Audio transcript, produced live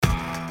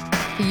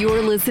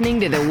You're listening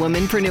to the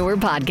Womanpreneur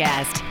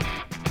Podcast.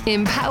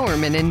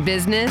 Empowerment in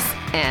business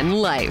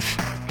and life.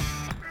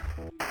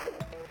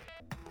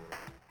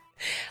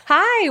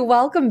 Hi,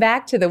 welcome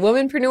back to the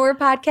Womanpreneur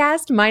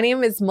Podcast. My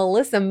name is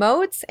Melissa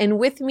Moats, and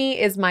with me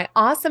is my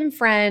awesome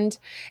friend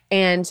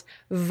and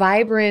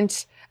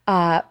vibrant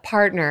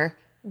partner.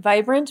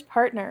 Vibrant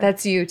partner.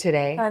 That's you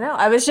today. I know.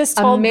 I was just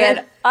told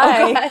that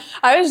I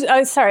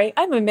was sorry.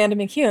 I'm Amanda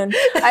McCune.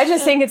 I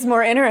just think it's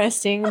more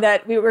interesting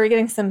that we were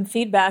getting some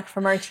feedback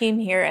from our team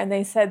here, and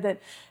they said that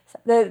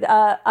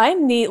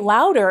I'm the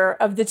louder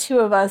of the two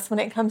of us when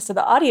it comes to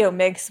the audio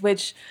mix,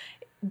 which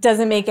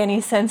doesn't make any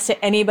sense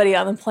to anybody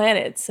on the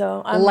planet.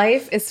 So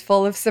life is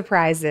full of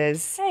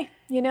surprises. Hey,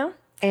 you know.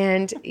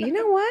 And you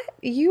know what?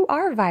 You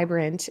are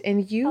vibrant,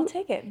 and I'll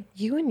take it.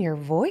 You and your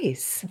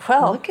voice.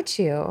 Well, look at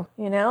you.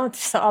 You know,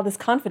 just all this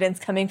confidence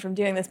coming from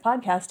doing this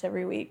podcast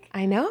every week.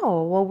 I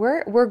know. Well,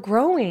 we're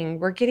growing.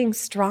 We're getting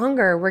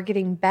stronger. We're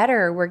getting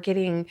better. We're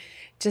getting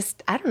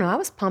I don't know. I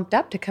was pumped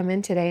up to come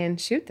in today and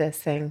shoot this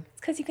thing. It's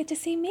because you get to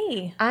see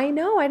me. I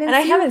know. I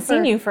haven't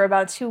seen you for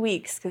about 2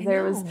 weeks because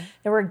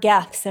there were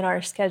gaps in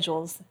our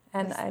schedules,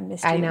 and I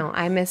missed you. I know.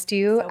 I missed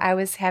you. So. I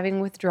was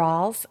having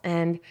withdrawals,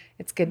 and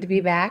it's good to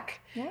be back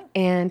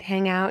and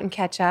hang out and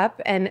catch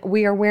up. And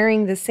we are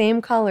wearing the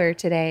same color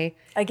today.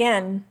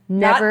 Again,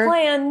 not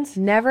planned.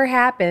 Never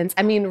happens.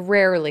 I mean,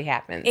 rarely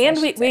happens. And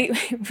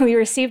we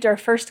received our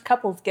first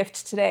couples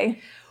gift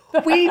today.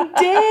 We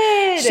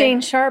did.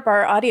 Shane Sharp,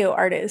 our audio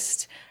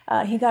artist,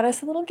 he got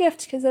us a little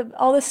gift because of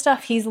all the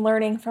stuff he's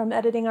learning from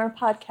editing our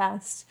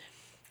podcast.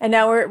 And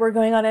now we're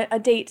going on a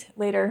date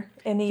later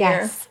in the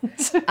year.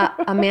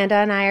 Amanda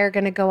and I are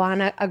going to go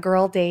on a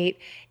girl date.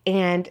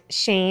 And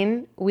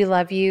Shane, we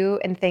love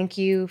you and thank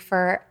you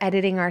for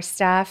editing our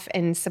stuff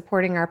and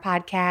supporting our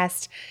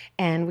podcast.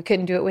 And we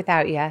couldn't do it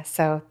without you.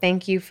 So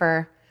thank you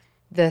for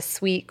the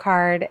sweet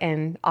card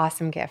and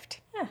awesome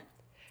gift. Yeah.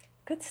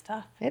 Good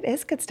stuff. It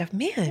is good stuff.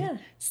 Man,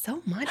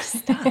 so much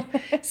stuff.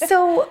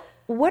 So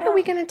what are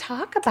we going to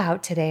talk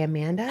about today,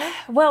 Amanda?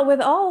 Well,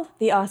 with all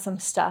the awesome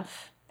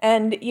stuff,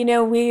 and, you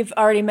know, we've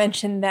already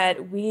mentioned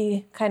that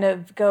we kind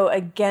of go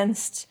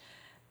against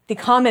the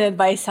common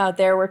advice out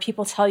there where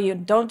people tell you,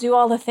 don't do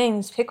all the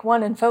things, pick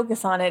one and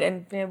focus on it.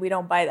 And we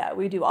don't buy that.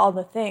 We do all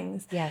the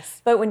things. Yes.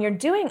 But when you're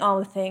doing all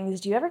the things,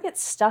 do you ever get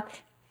stuck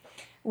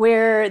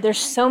where there's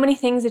so many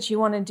things that you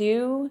want to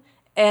do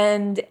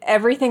and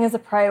everything is a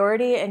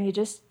priority and you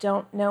just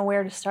don't know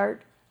where to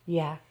start?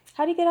 Yeah.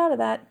 How do you get out of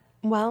that?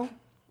 Well,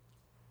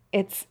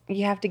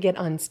 you have to get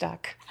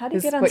unstuck. How do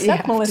you get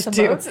unstuck, Melissa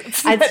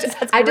Moats?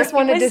 I just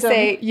wanted to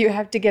say you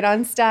have to get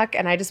unstuck,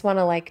 and I just want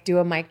to do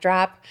a mic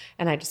drop,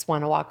 and I just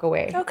want to walk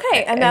away.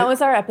 Okay, and that was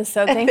our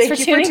episode. Thanks for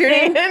tuning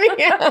in.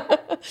 Yeah.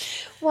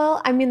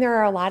 Well, I mean, there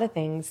are a lot of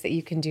things that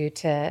you can do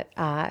to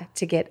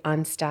get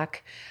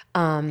unstuck.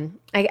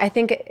 I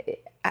think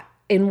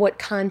in what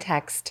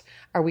context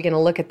are we going to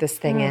look at this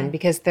thing in?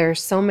 Because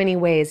there's so many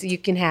ways you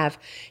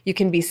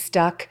can be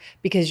stuck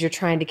because you're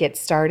trying to get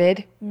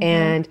started,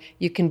 and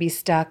you can be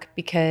stuck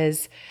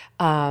because,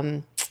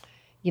 you're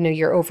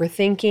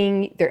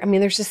overthinking.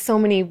 There's just so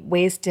many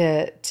ways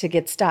to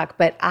get stuck.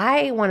 But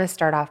I want to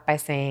start off by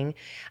saying,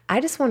 I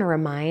just want to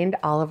remind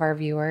all of our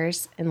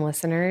viewers and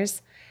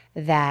listeners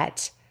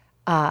that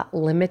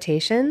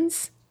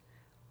limitations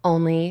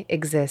only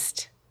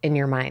exist in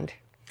your mind.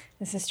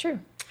 This is true.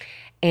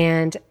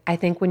 And I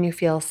think when you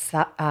feel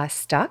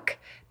stuck,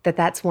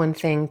 that's one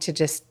thing to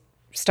just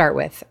start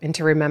with and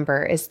to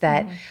remember is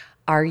that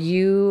are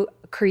you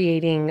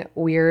creating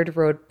weird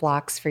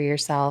roadblocks for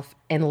yourself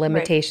and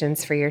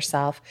limitations for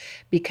yourself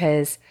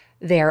because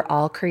they're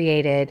all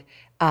created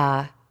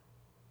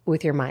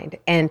with your mind.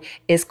 And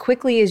as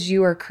quickly as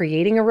you are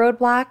creating a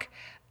roadblock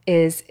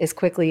is as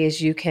quickly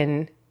as you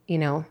can,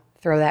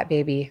 throw that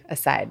baby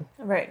aside.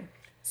 Right.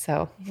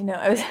 So,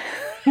 I was...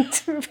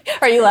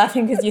 Are you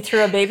laughing because you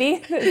threw a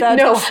baby?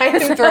 No, I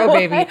didn't throw a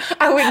baby.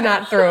 I would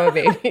not throw a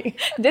baby.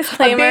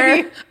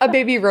 Disclaimer. A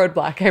baby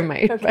roadblock, I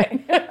might.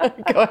 Okay.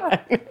 Go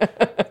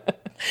ahead.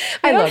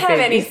 I don't have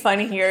any fun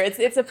here.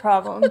 It's a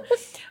problem.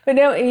 But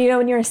no,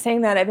 when you were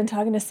saying that, I've been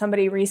talking to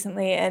somebody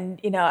recently and,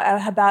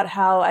 about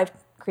how I've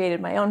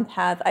created my own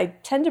path. I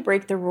tend to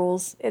break the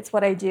rules. It's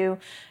what I do.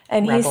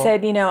 And he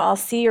said, I'll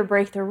see your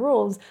break the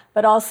rules,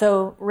 but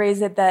also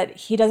raise it that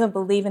he doesn't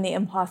believe in the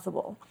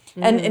impossible.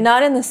 And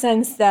not in the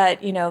sense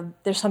that,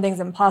 there's something's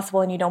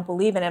impossible and you don't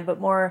believe in it, but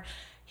more,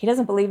 he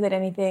doesn't believe that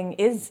anything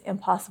is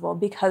impossible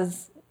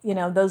because,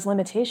 those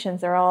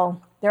limitations are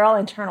all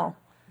internal.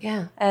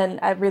 Yeah. And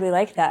I really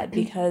like that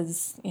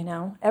because,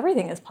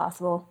 everything is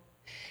possible,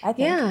 I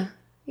think. Yeah.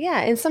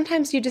 Yeah. And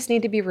sometimes you just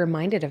need to be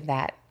reminded of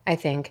that. I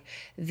think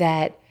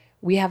that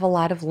we have a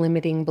lot of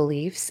limiting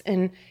beliefs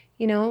and,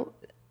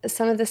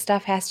 some of the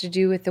stuff has to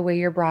do with the way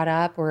you're brought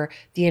up or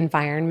the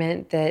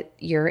environment that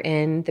you're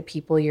in, the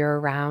people you're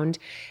around.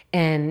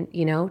 And,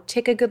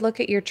 take a good look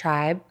at your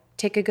tribe,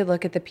 take a good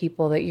look at the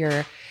people that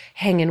you're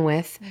hanging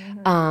with.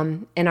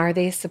 And are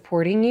they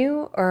supporting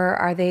you or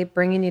are they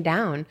bringing you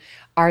down?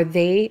 Are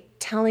they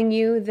telling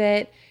you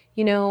that,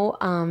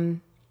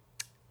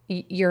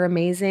 you're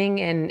amazing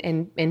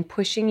and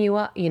pushing you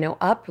up,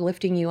 up,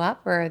 lifting you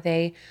up, or are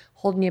they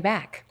holding you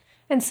back?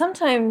 And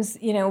sometimes,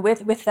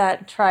 with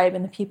that tribe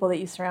and the people that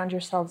you surround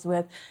yourselves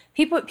with,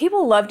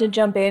 people love to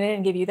jump in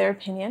and give you their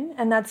opinion,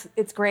 and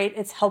it's great.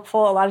 It's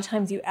helpful. A lot of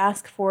times you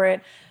ask for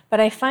it, but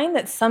I find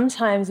that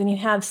sometimes when you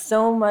have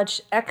so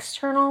much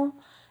external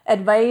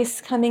advice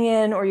coming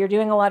in, or you're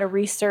doing a lot of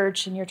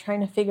research and you're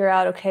trying to figure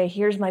out, okay,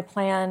 here's my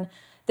plan.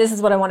 This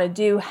is what I want to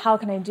do. How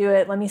can I do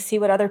it? Let me see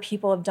what other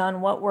people have done,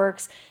 what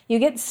works. You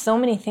get so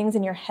many things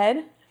in your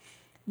head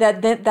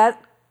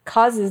that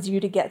causes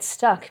you to get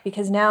stuck,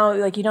 because now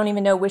you don't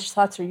even know which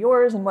thoughts are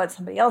yours and what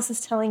somebody else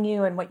is telling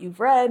you and what you've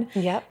read.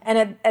 Yep.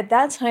 And at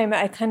that time,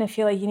 I kind of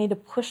feel like you need to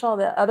push all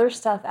the other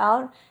stuff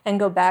out and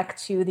go back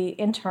to the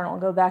internal,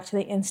 go back to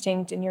the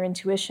instinct and your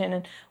intuition.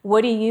 And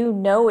what do you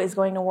know is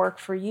going to work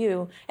for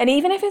you? And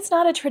even if it's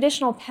not a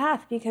traditional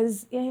path,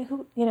 because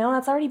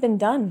that's already been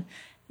done.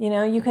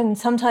 You can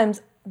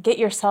sometimes get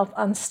yourself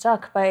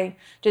unstuck by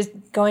just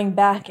going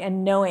back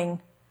and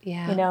knowing,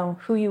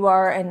 who you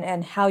are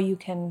and how you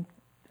can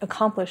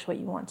accomplish what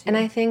you want to. And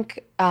I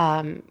think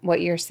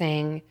what you're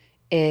saying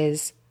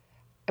is,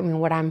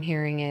 what I'm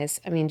hearing is,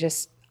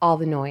 just all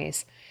the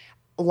noise.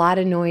 A lot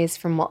of noise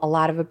from a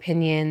lot of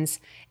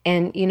opinions.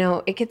 And,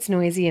 it gets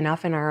noisy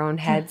enough in our own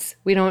heads.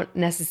 We don't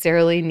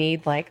necessarily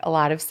need a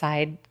lot of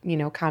side,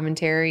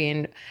 commentary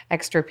and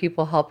extra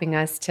people helping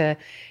us to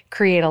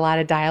create a lot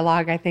of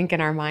dialogue, I think, in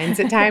our minds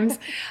at times.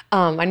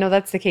 I know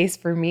that's the case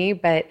for me,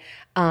 but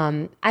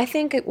I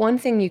think one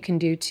thing you can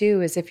do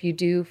too is, if you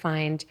do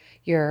find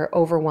you're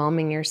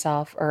overwhelming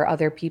yourself, or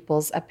other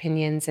people's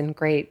opinions and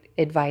great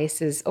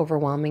advice is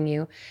overwhelming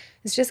you,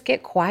 is just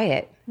get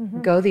quiet.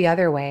 Mm-hmm. Go the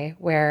other way,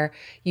 where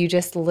you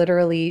just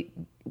literally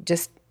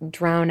just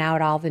drown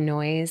out all the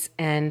noise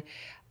and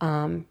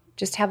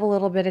just have a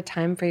little bit of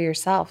time for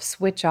yourself.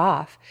 Switch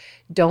off.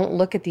 Don't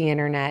look at the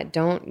internet.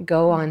 Don't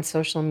go on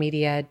social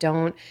media.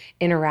 Don't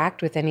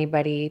interact with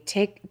anybody.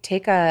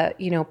 Take a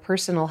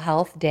personal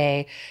health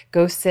day.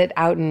 Go sit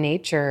out in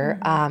nature.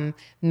 Mm-hmm.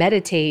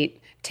 Meditate.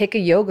 Take a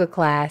yoga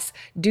class.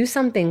 Do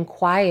something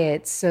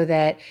quiet so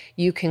that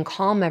you can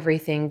calm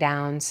everything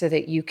down, so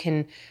that you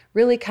can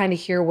really kind of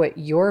hear what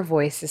your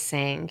voice is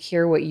saying,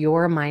 hear what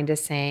your mind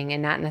is saying,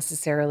 and not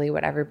necessarily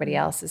what everybody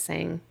else is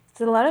saying.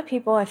 So a lot of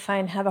people, I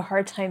find, have a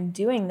hard time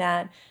doing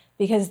that,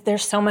 because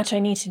there's so much I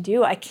need to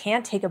do. I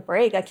can't take a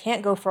break. I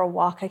can't go for a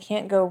walk. I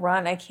can't go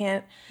run. I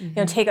can't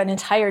take an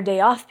entire day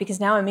off, because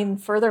now I'm even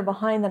further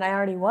behind than I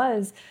already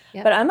was.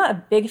 Yep. But I'm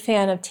a big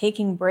fan of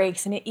taking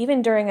breaks. And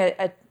even during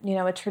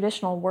a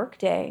traditional work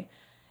day,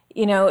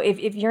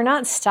 if you're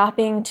not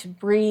stopping to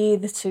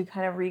breathe, to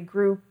kind of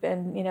regroup,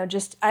 and,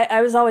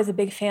 I was always a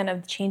big fan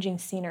of changing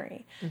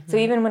scenery. Mm-hmm. So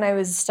even when I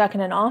was stuck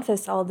in an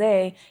office all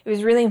day, it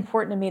was really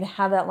important to me to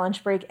have that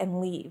lunch break and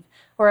leave.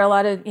 Or a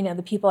lot of,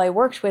 the people I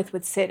worked with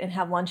would sit and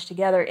have lunch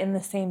together in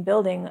the same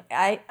building.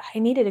 I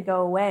needed to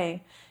go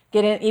away.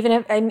 Get in, even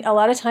if a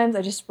lot of times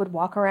I just would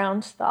walk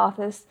around the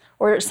office,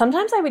 or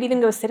sometimes I would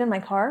even go sit in my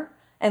car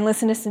and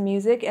listen to some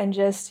music, and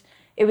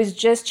it was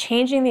just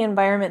changing the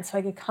environment so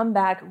I could come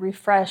back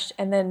refreshed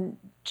and then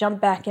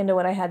jump back into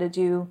what I had to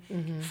do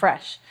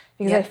fresh.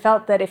 Because I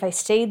felt that if I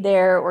stayed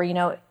there, or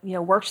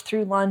worked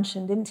through lunch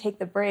and didn't take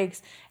the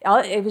breaks,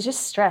 it was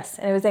just stress,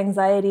 and it was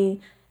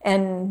anxiety,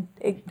 and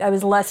I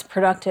was less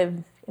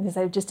productive because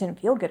I just didn't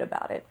feel good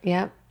about it.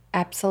 Yeah,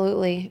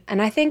 absolutely.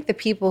 And I think the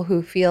people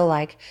who feel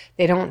like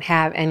they don't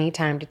have any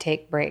time to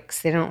take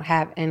breaks, they don't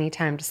have any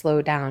time to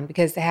slow down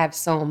because they have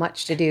so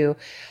much to do,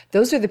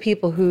 those are the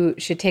people who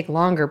should take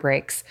longer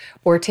breaks,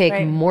 or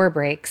take more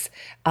breaks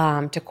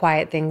to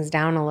quiet things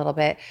down a little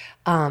bit.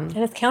 And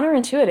it's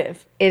counterintuitive.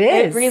 It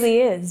is. It really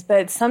is.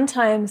 But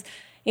sometimes,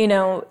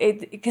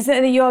 because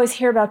you always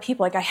hear about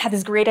people like, I had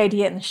this great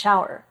idea in the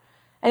shower.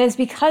 And it's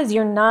because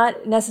you're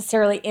not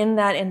necessarily in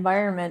that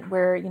environment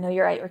where,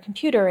 you're at your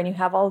computer and you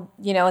have all,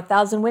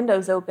 1,000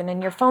 windows open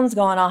and your phone's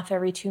going off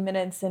every 2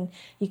 minutes, and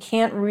you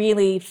can't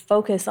really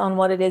focus on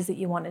what it is that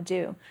you want to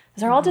do.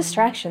 Those are all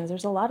distractions.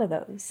 There's a lot of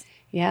those.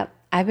 Yep.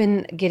 I've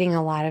been getting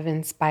a lot of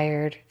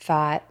inspired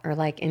thought, or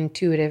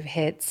intuitive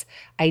hits,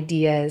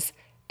 ideas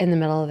in the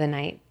middle of the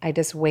night. I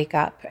just wake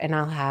up and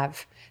I'll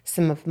have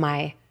some of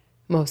my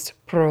most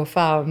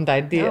profound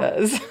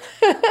ideas.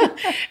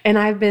 And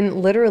I've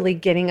been literally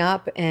getting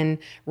up and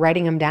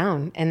writing them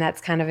down. And that's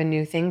kind of a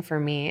new thing for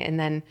me. And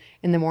then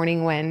in the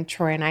morning when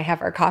Troy and I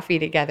have our coffee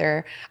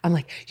together, I'm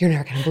like, you're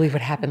never going to believe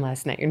what happened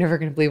last night. You're never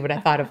going to believe what I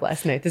thought of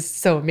last night. This is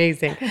so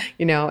amazing.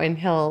 And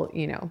he'll,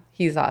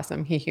 he's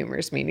awesome. He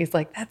humors me and he's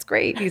like, that's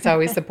great. He's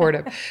always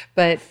supportive.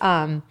 But,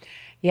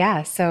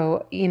 yeah.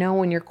 So,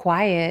 when you're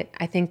quiet,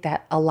 I think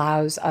that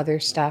allows other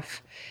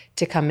stuff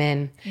to come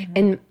in. Mm-hmm.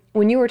 And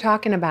when you were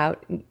talking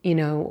about,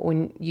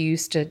 when you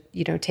used to,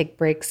 take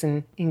breaks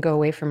and go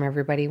away from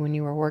everybody when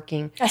you were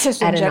working. I just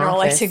in general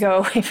like to go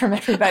away from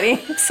everybody.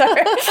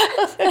 Sorry.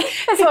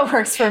 That's what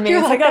works for me.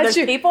 It's like, there's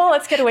people,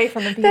 let's get away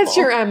from the people. That's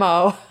your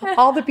MO.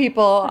 All the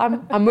people,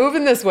 I'm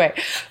moving this way.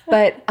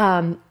 But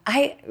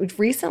I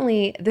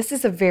recently, this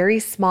is a very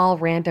small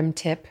random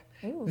tip,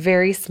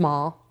 very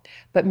small,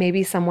 but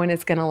maybe someone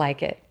is going to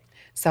like it.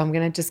 So I'm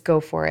going to just go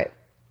for it.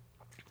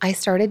 I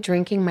started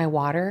drinking my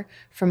water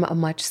from a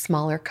much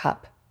smaller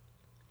cup.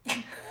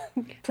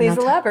 Please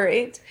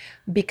elaborate.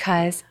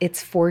 Because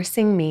it's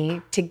forcing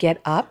me to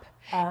get up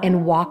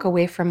and walk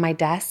away from my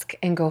desk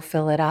and go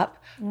fill it up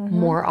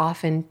more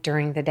often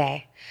during the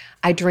day.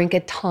 I drink a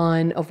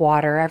ton of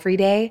water every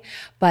day,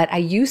 but I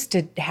used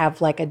to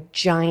have like a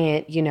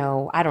giant,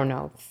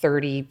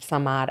 30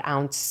 some odd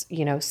ounce,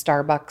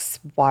 Starbucks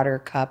water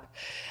cup.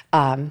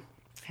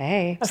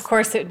 Hey. Of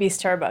course it would be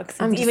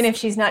Starbucks. Even if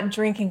she's not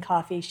drinking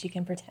coffee, she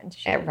can pretend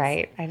she is.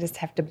 Right. I just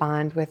have to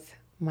bond with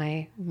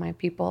my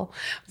people,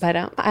 but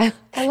I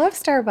love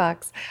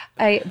Starbucks.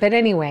 But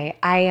anyway,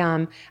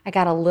 I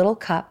got a little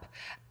cup,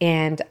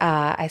 and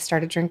I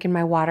started drinking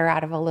my water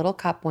out of a little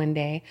cup one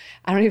day.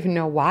 I don't even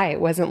know why. It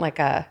wasn't like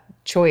a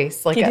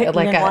choice. You didn't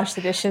wash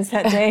the dishes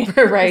that day.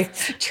 Right.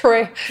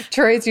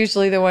 Troy's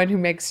usually the one who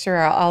makes sure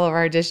all of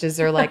our dishes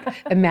are like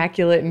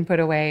immaculate and put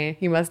away.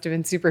 He must have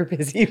been super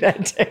busy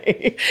that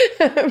day.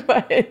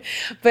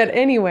 But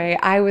anyway,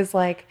 I was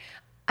like,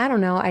 I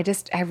don't know.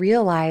 I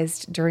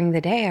realized during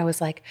the day, I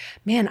was like,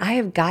 man, I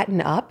have gotten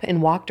up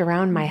and walked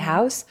around my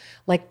house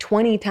like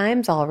 20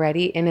 times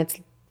already. And it's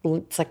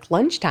like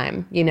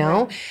lunchtime,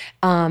 Right.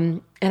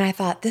 And I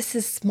thought, this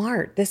is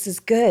smart. This is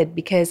good,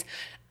 because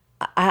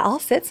I'll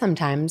sit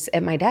sometimes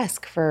at my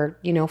desk for,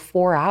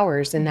 4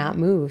 hours and not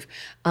move.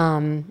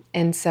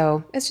 And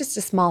so it's just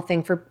a small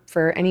thing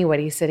for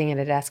anybody sitting at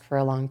a desk for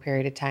a long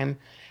period of time.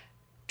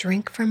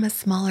 Drink from a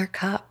smaller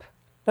cup.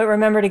 But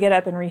remember to get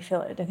up and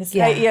refill it. Because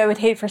I would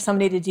hate for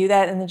somebody to do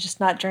that and then just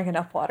not drink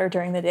enough water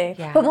during the day.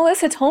 Yeah. But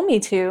Melissa told me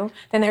to.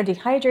 Then they're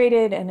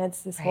dehydrated, and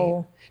it's this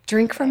whole...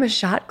 Drink from a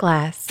shot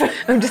glass.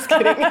 I'm just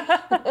kidding.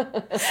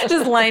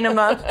 Just line them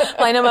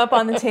up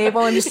on the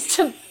table and just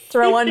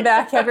throw one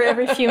back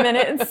every few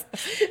minutes.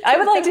 I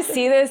would like to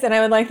see this, and I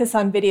would like this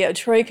on video.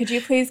 Troy, could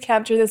you please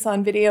capture this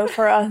on video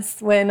for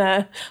us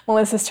when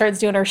Melissa starts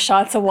doing her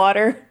shots of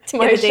water to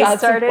get the day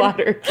started? Of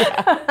water.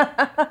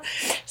 Yeah.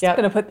 Just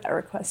going to put that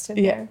request in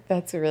there. Yeah,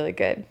 that's really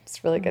good.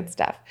 It's really good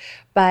stuff.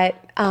 But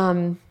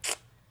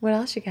what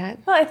else you got?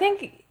 Well, I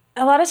think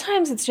a lot of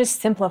times it's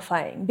just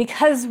simplifying,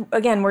 because,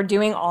 again, we're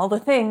doing all the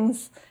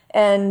things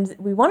and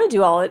we want to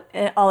do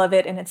all of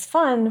it, and it's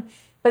fun.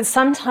 But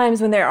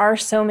sometimes when there are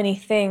so many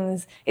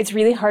things, it's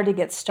really hard to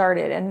get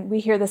started. And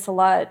we hear this a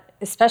lot,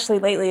 especially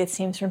lately, it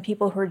seems, from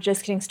people who are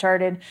just getting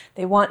started.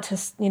 They want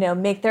to,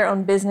 make their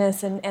own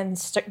business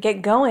and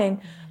get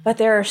going. But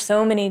there are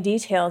so many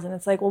details. And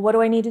it's like, well, what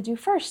do I need to do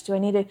first? Do I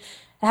need to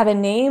have a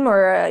name,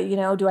 or,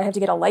 do I have to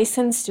get a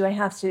license? Do I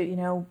have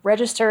to,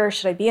 register?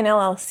 Should I be an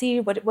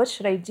LLC? What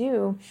should I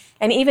do?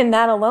 And even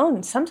that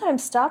alone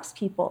sometimes stops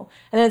people.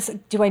 And it's,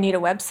 do I need a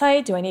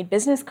website? Do I need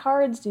business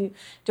cards? Do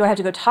I have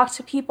to go talk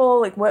to people?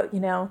 Like what,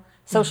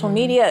 social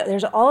media?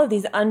 There's all of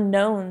these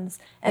unknowns.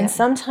 And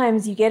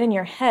sometimes you get in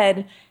your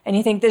head and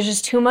you think there's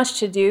just too much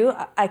to do.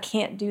 I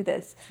can't do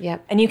this.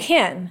 Yep. And you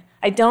can.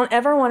 I don't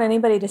ever want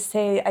anybody to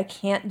say I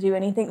can't do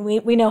anything.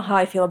 We know how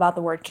I feel about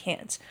the word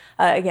can't.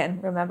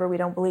 Again, remember, we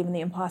don't believe in the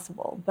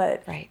impossible.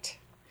 But, right.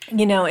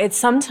 It's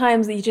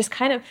sometimes you just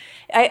kind of,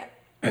 I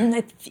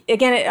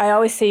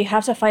always say you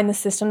have to find the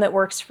system that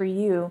works for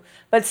you.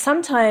 But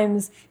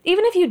sometimes,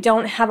 even if you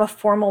don't have a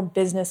formal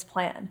business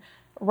plan,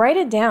 write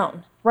it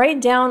down. Write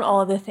down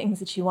all of the things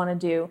that you want to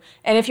do.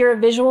 And if you're a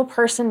visual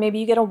person, maybe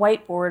you get a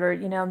whiteboard,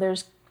 or,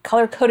 there's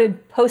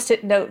color-coded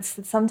Post-it notes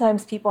that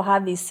sometimes people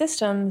have these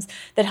systems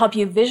that help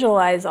you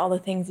visualize all the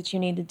things that you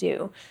need to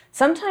do.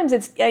 Sometimes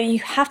it's you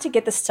have to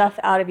get the stuff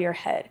out of your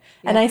head.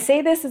 Yeah. And I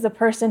say this as a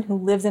person who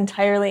lives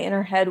entirely in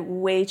her head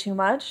way too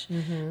much.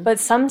 Mm-hmm. But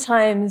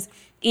sometimes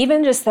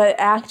even just the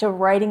act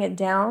of writing it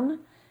down,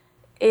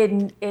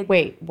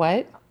 Wait,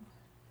 what?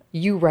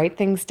 You write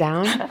things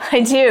down?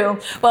 I do.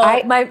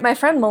 Well, my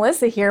friend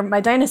Melissa here, my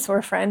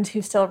dinosaur friend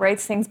who still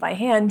writes things by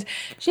hand,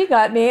 she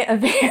got me a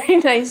very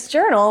nice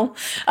journal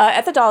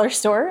at the dollar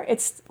store.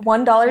 It's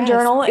 $1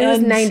 journal. It was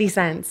 90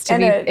 cents to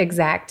be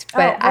exact.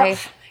 But I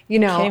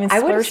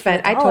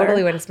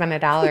totally would have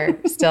spent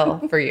 $1 still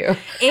for you.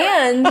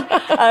 And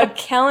a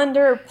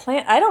calendar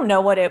plan. I don't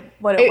know what it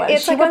was.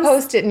 It's like a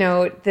Post-it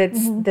note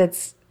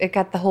that's it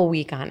got the whole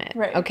week on it.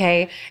 Right.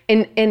 Okay.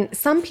 And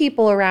some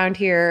people around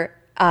here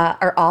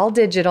are all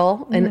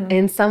digital,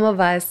 and some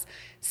of us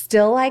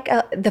still like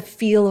the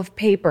feel of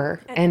paper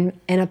and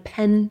a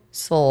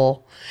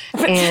pencil.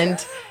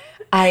 And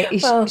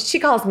she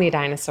calls me a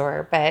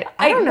dinosaur, but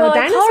I don't know.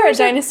 I call her a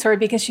dinosaur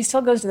because she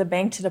still goes to the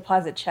bank to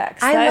deposit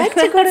checks. I like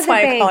to go to the bank. That's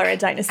why I call her a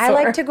dinosaur. I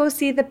like to go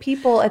see the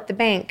people at the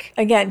bank.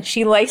 Again,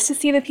 she likes to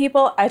see the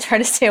people. I try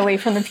to stay away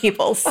from the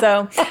people.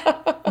 So,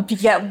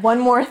 yet one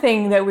more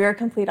thing that we are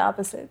complete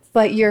opposites.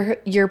 But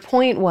your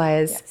point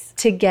was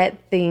to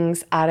get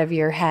things out of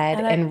your head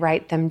and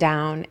write them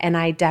down, and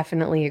I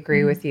definitely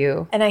agree with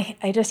you. And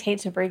I just hate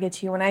to break it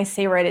to you. When I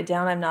say write it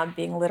down, I'm not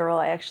being literal.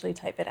 I actually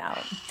type it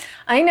out.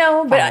 I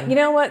know, but you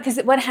know what? Because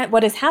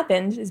what has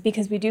happened is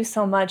because we do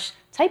so much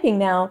typing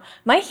now,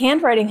 my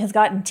handwriting has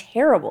gotten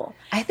terrible.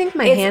 I think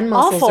my hand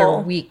muscles awful.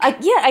 are weak.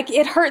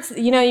 It hurts.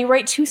 You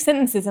write 2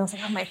 sentences, and I was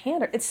like, oh, my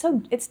hand.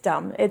 It's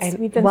dumb.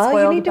 We've been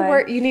spoiled.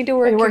 You need to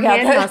work your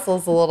hand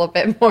muscles a little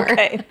bit more.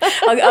 Okay,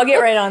 I'll get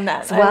right on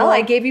that.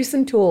 I gave you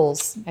some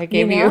tools. I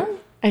gave you.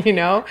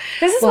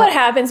 This is what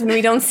happens when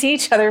we don't see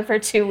each other for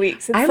 2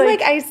 weeks.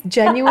 I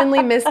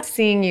genuinely missed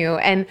seeing you.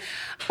 And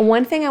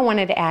one thing I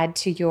wanted to add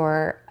to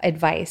your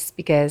advice,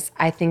 because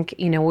I think,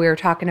 we were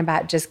talking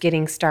about just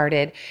getting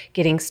started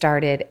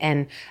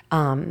and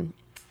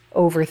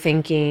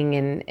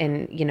overthinking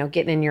and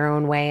getting in your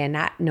own way and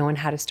not knowing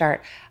how to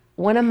start.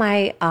 One of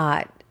my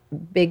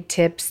big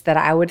tips that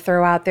I would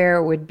throw out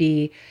there would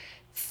be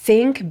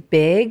think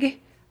big,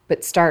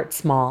 but start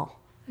small.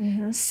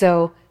 Mm-hmm.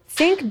 So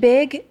think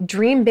big,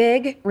 dream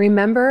big.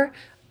 Remember,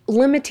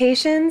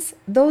 limitations,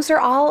 those are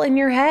all in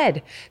your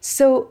head.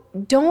 So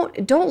don't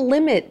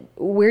limit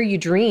where you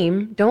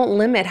dream. Don't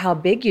limit how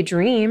big you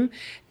dream.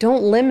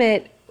 Don't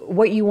limit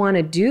what you want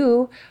to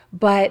do,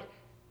 but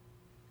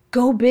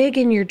go big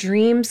in your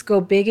dreams,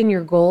 go big in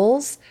your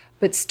goals,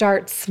 but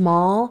start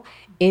small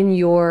in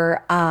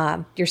your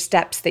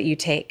steps that you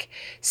take.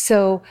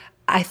 So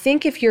I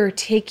think if you're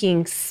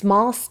taking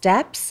small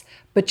steps,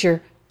 but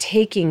you're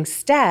taking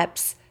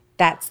steps,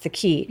 that's the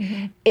key.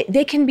 Mm-hmm.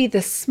 They can be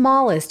the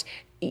smallest.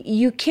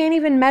 You can't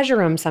even measure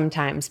them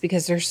sometimes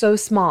because they're so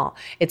small.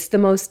 It's the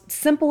most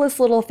simplest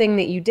little thing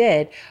that you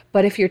did.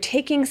 But if you're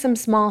taking some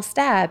small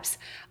steps,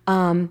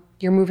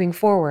 you're moving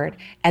forward.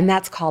 And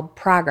that's called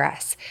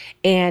progress.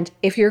 And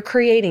if you're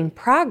creating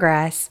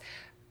progress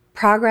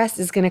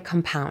is going to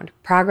compound.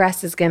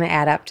 Progress is going to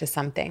add up to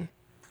something.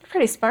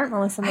 Pretty smart,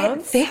 Melissa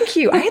Modes. Thank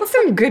you. I had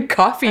some good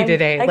coffee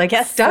today. I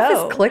guess stuff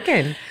so. Is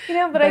clicking.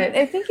 But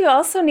I think you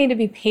also need to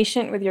be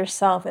patient with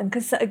yourself. And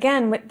because,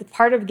 again, the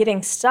part of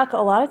getting stuck a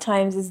lot of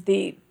times is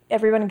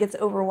everyone gets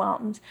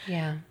overwhelmed.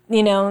 Yeah.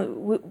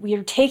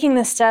 We're taking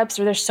the steps,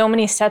 or there's so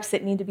many steps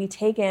that need to be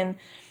taken.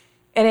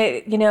 And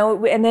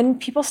and then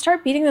people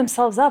start beating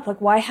themselves up. Like,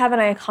 why haven't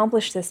I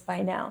accomplished this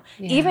by now?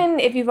 Yeah. Even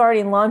if you've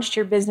already launched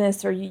your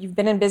business or you've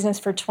been in business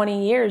for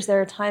 20 years,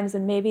 there are times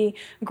when maybe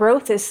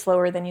growth is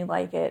slower than you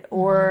like it. Mm-hmm.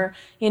 Or,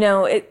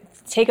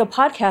 take a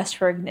podcast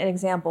for an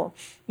example.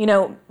 You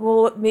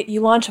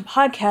launch a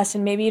podcast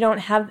and maybe you don't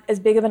have as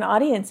big of an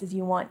audience as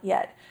you want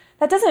yet.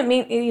 That doesn't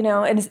mean,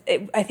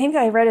 I think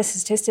I read a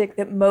statistic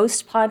that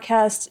most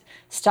podcasts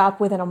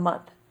stop within a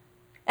month.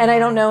 And I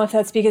don't know if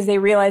that's because they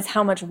realize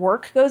how much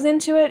work goes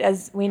into it.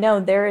 As we know,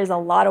 there is a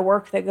lot of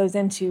work that goes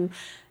into,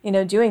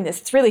 doing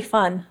this. It's really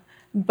fun,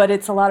 but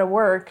it's a lot of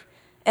work.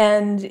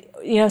 And,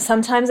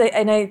 sometimes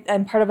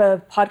I'm part of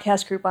a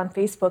podcast group on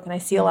Facebook, and I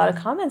see a lot of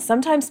comments.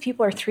 Sometimes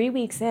people are 3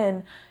 weeks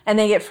in and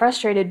they get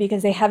frustrated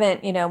because they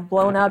haven't,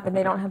 blown up and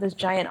they don't have this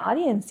giant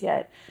audience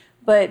yet.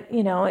 But,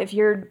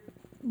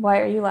 why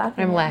are you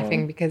laughing? I'm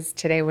laughing because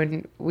today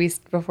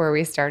before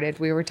we started,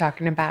 we were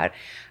talking about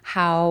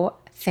how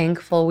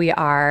thankful we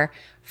are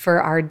for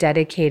our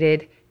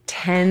dedicated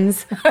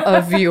tens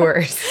of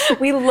viewers.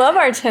 We love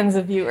our tens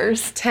of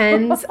viewers.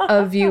 Tens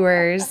of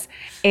viewers.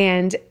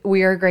 And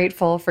we are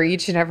grateful for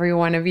each and every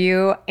one of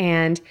you.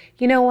 And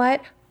you know what?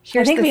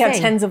 I think we have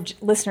tens of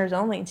listeners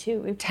only,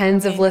 too.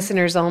 Tens of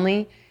listeners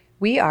only.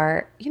 We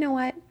are, you know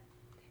what?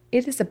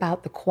 It is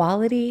about the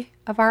quality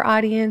of our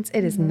audience.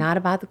 It is not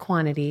about the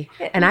quantity.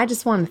 And I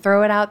just want to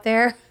throw it out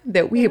there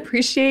that we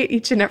appreciate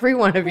each and every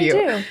one of you. We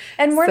do.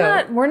 And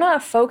we're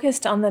not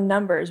focused on the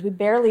numbers. We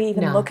barely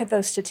even look at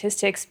those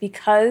statistics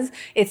because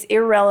it's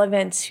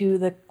irrelevant to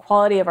the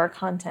quality of our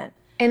content.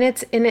 And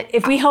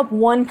if we help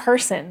one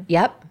person.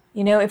 Yep.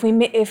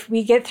 If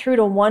we get through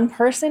to one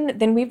person,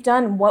 then we've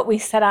done what we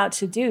set out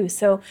to do.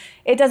 So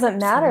it doesn't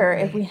matter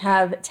if we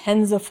have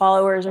tens of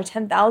followers or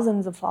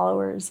 10,000s of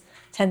followers,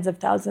 tens of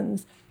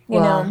thousands.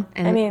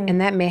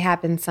 And that may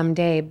happen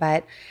someday,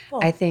 but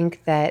I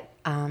think that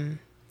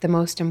the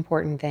most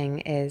important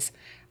thing is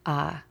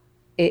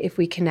if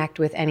we connect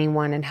with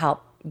anyone and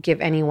help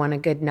give anyone a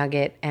good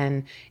nugget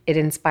and it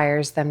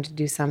inspires them to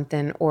do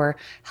something or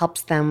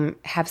helps them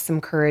have some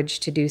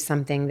courage to do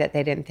something that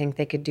they didn't think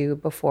they could do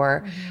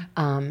before,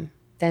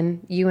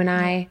 then you and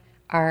I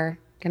are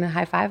going to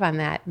high five on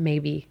that,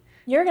 maybe.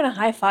 You're going to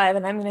high five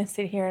and I'm going to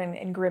sit here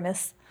and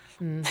grimace.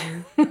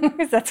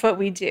 Because that's what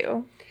we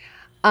do.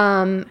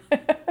 I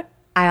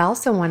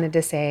also wanted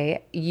to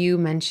say, you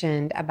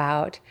mentioned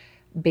about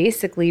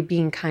basically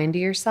being kind to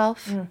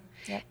yourself.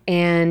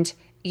 And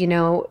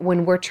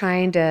when we're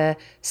trying to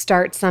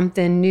start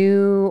something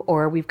new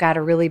or we've got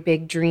a really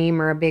big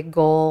dream or a big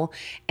goal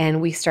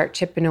and we start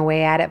chipping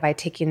away at it by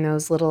taking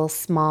those little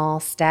small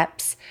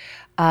steps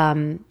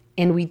and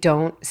we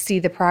don't see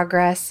the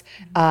progress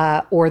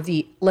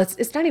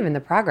it's not even the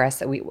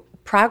progress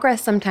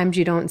progress sometimes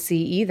you don't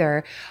see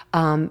either,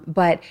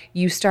 but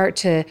you start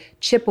to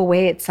chip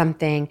away at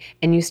something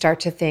and you start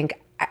to think,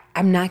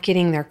 I'm not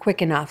getting there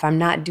quick enough. I'm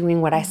not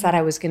doing what I said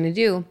I was going to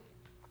do.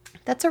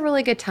 That's a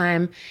really good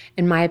time,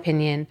 in my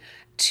opinion,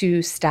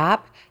 to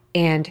stop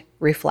and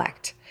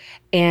reflect.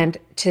 and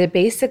to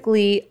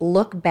basically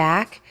look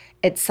back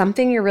at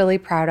something you're really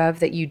proud of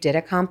that you did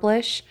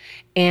accomplish,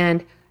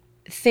 and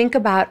think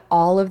about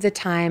all of the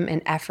time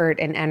and effort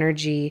and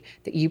energy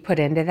that you put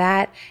into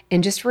that,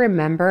 and just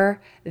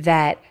remember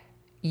that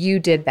you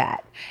did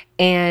that.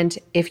 And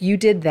if you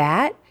did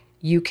that,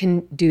 you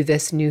can do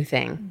this new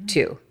thing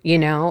too,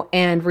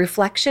 and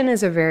reflection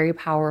is a very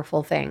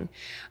powerful thing.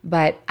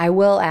 But I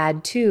will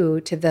add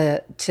too, to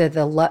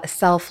the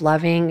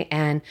self-loving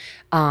and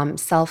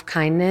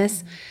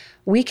self-kindness,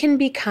 we can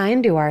be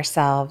kind to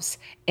ourselves,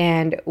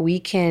 and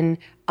we can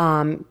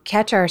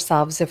catch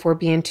ourselves if we're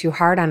being too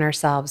hard on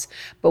ourselves.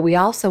 But we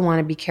also want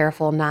to be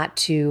careful not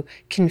to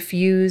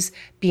confuse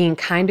being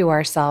kind to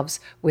ourselves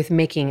with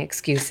making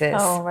excuses.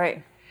 Oh,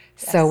 right.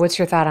 So what's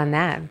your thought on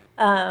that?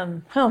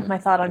 My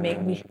thought on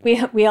me.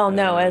 We all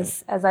know,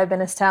 as I've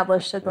been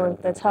established as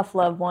the tough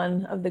love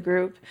one of the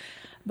group,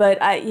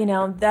 but I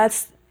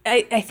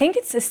think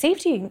it's a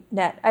safety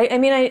net.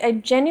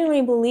 I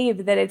genuinely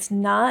believe that it's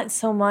not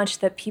so much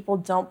that people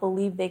don't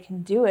believe they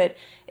can do it.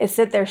 It's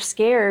that they're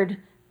scared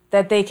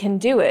that they can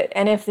do it.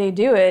 And if they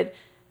do it,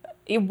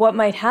 what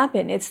might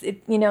happen? There's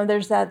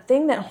that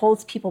thing that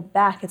holds people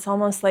back. It's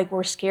almost like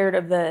we're scared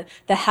of the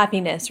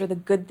happiness or the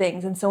good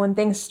things. And so when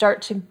things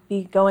start to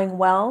be going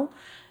well,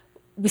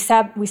 we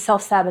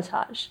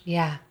self-sabotage.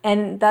 Yeah.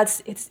 And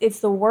it's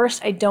the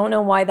worst. I don't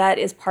know why that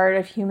is part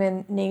of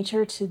human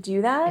nature to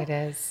do that. It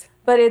is.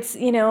 But it's,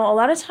 a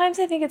lot of times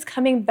I think it's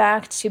coming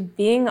back to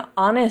being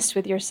honest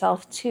with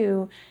yourself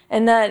too.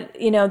 And that,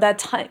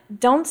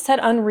 don't set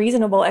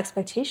unreasonable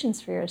expectations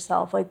for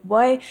yourself. Like,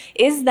 why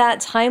is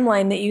that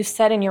timeline that you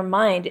set in your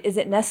mind, is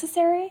it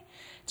necessary?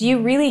 Do you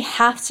really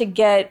have to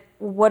get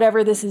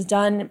whatever this is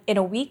done in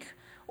a week?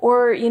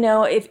 Or,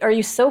 are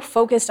you so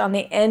focused on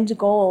the end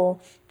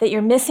goal that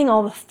you're missing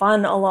all the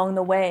fun along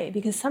the way?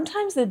 Because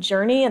sometimes the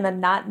journey and the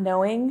not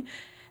knowing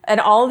and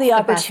all the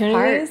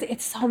opportunities,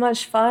 it's so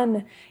much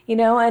fun,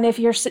 and if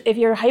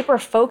you're hyper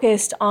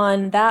focused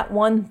on that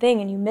one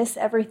thing and you miss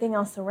everything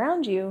else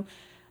around you,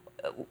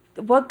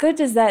 what good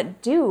does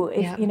that do?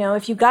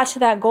 If you got to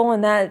that goal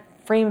in that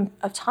frame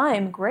of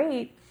time,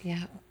 great.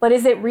 Yeah. But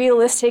is it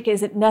realistic?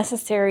 Is it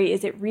necessary?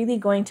 Is it really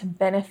going to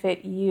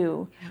benefit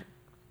you? Yeah.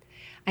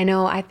 I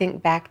know, I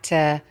think back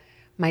to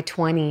my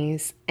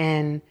 20s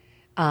and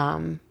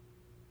some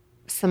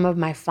of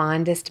my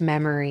fondest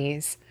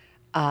memories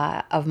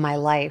of my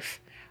life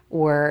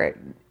were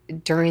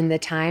during the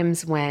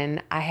times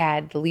when I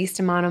had the least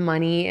amount of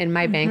money in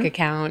my bank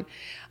account.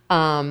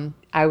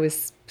 I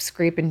was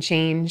scraping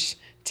change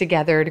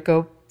together to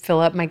go fill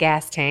up my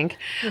gas tank.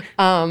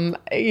 I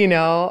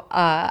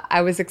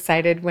was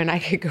excited when I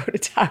could go to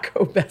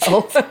Taco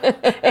Bell.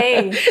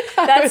 Hey,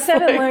 that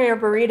 7-layer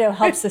burrito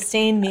helped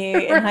sustain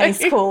me in high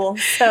school.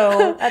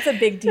 So that's a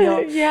big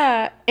deal.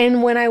 Yeah.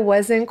 And when I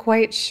wasn't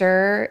quite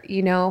sure,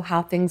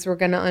 how things were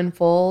going to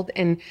unfold,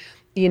 and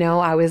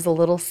I was a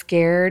little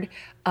scared.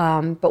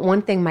 But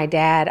one thing my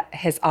dad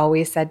has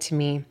always said to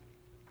me,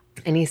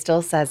 and he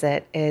still says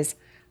it, is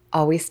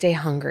always stay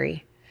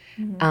hungry.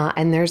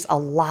 And there's a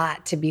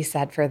lot to be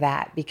said for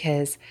that,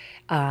 because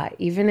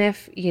even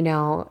if,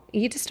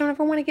 you just don't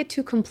ever want to get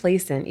too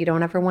complacent. You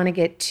don't ever want to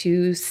get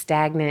too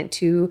stagnant,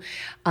 too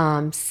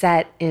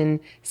set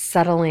in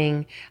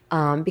settling,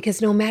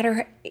 because no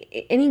matter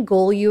any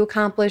goal you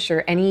accomplish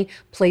or any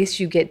place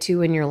you get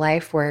to in your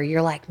life where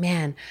you're like,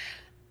 man,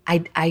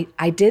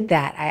 I did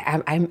that.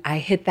 I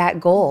hit that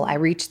goal. I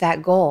reached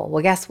that goal.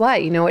 Well, guess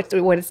what? You know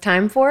what it's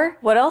time for?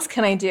 What else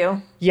can I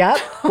do? Yep.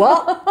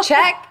 Well,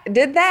 check.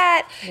 Did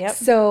that. Yep.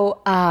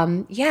 So,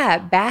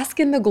 bask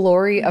in the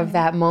glory of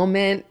that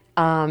moment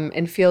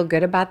and feel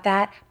good about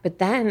that. But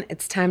then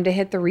it's time to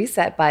hit the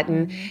reset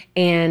button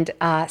and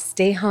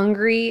stay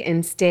hungry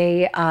and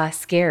stay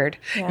scared,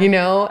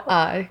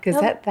 because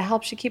that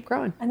helps you keep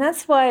growing. And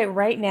that's why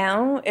right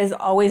now is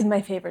always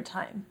my favorite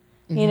time.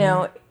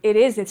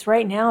 It's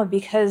right now,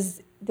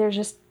 because there's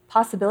just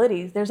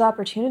possibilities, there's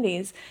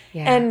opportunities.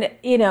 Yeah. And,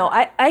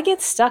 I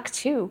get stuck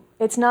too.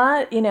 It's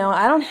not,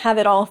 I don't have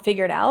it all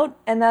figured out.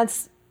 And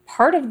that's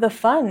part of the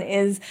fun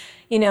is,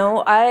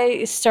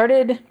 I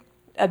started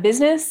a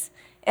business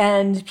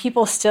and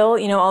people still,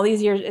 all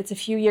these years, it's a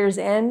few years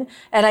in,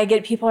 and I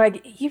get people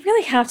like, you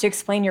really have to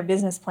explain your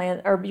business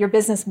plan or your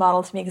business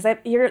model to me, because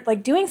you're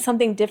like doing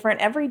something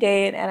different every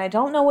day and I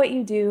don't know what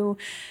you do.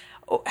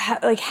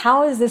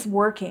 How is this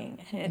working?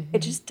 It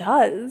just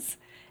does.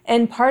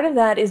 And part of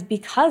that is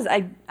because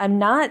I'm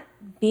not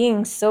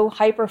being so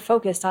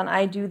hyper-focused on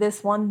I do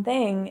this one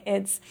thing.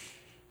 It's,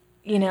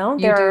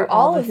 there are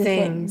all of the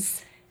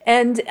things.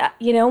 And,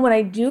 when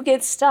I do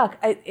get stuck,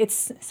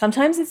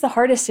 sometimes it's the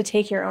hardest to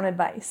take your own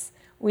advice.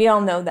 We all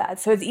know that.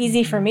 So it's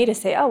easy for me to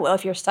say, oh, well,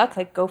 if you're stuck,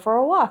 go for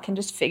a walk and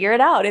just figure it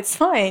out. It's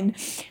fine.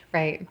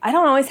 Right. I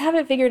don't always have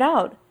it figured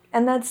out.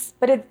 And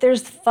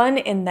there's fun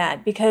in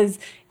that, because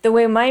the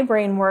way my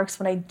brain works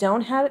when I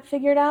don't have it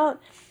figured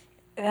out,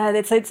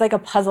 it's like a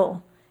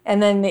puzzle.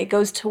 And then it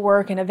goes to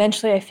work, and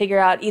eventually I figure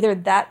out either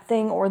that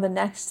thing or the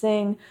next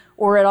thing,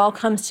 or it all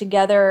comes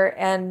together,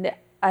 and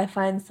I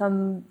find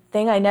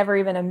something I never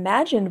even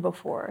imagined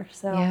before.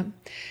 So Yeah.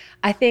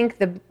 I think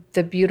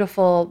the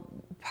beautiful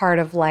part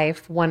of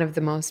life, one of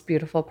the most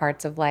beautiful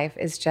parts of life,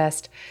 is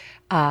just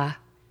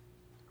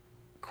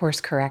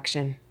course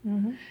correction.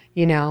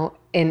 You know,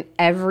 and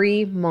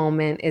every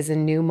moment is a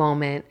new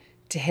moment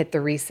to hit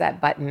the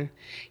reset button.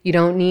 You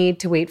don't need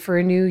to wait for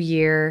a new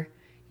year.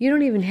 You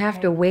don't even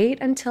have to wait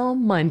until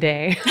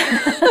Monday.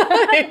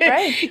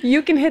 Right.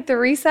 You can hit the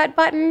reset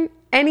button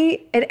at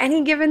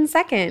any given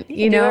second.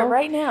 You do know, it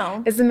right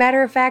now. As a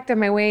matter of fact, on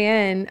my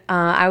way in,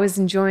 I was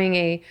enjoying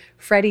a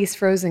Freddy's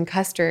frozen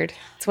custard.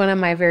 It's one of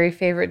my very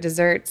favorite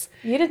desserts.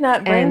 You did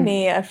not bring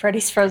me a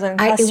Freddy's frozen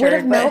custard. It would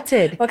have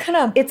melted. What kind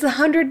of? It's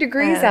 100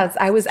 degrees out.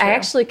 I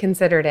actually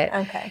considered it.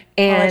 Okay.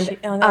 And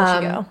I'll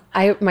let you go.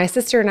 my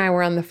sister and I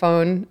were on the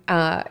phone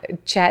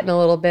chatting a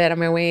little bit on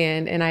my way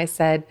in, and I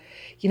said,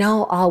 you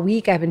know, all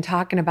week I've been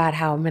talking about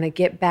how I'm going to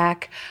get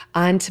back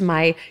onto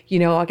my, I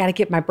got to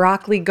get my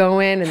broccoli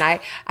going. And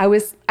I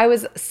was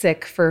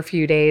sick for a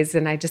few days,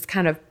 and I just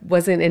kind of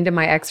wasn't into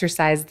my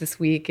exercise this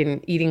week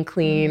and eating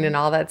clean and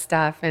all that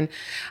stuff. And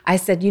I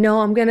said,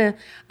 I'm going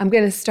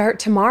to start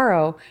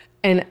tomorrow.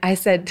 And I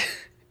said,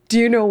 do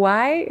you know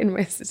why? And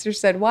my sister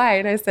said, why?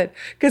 And I said,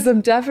 because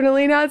I'm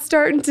definitely not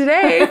starting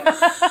today.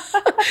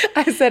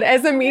 I said,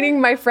 as I'm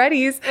eating my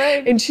Freddy's.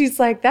 Right. And she's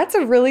like, that's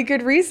a really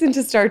good reason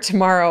to start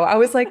tomorrow. I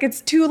was like,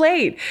 it's too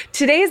late.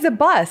 Today's a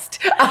bust.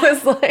 I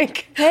was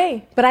like,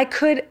 hey. But I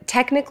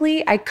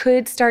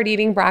could start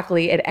eating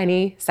broccoli at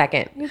any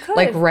second. You could.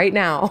 Like right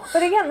now.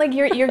 But again, like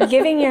you're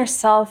giving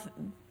yourself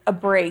a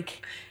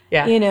break.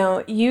 Yeah. You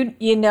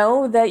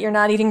know that you're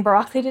not eating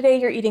broccoli today,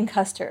 you're eating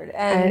custard.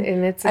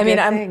 And it's a good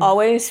I'm thing.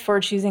 always for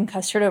choosing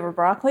custard over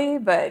broccoli,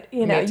 but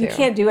you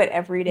can't do it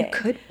every day. You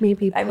could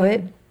maybe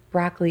put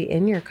broccoli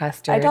in your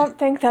custard. I don't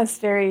think that's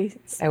very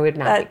I would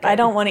not be good. I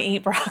don't want to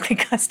eat broccoli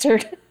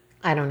custard.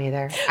 I don't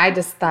either. I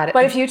just thought it.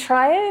 But if you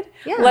try it,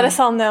 let us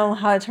all know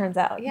how it turns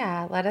out.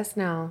 Yeah, let us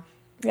know.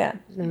 Yeah.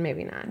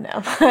 Maybe not. No,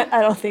 I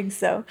don't think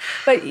so.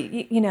 But,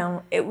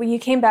 when you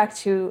came back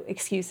to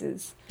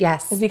excuses.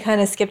 Yes. We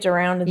kind of skipped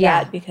around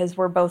that because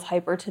we're both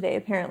hyper today,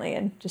 apparently,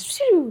 and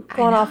just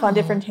going off on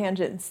different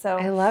tangents. So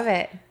I love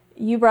it.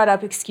 You brought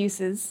up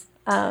excuses.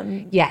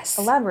 Yes.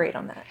 Elaborate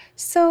on that.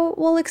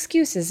 So,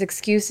 excuses.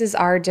 Excuses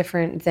are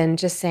different than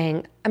just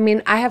saying,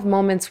 I have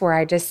moments where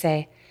I just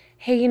say,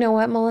 hey, you know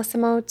what, Melissa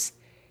Moats?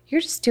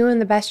 You're just doing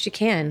the best you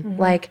can.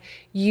 Mm-hmm. Like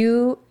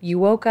you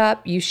woke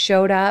up, you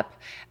showed up,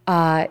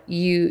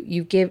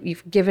 you've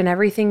given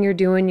everything you're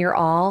doing your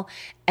all,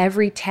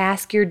 every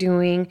task you're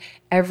doing,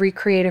 every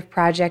creative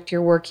project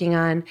you're working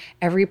on,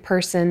 every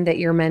person that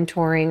you're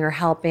mentoring or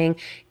helping.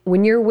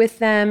 When you're with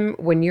them,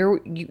 when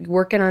you're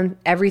working on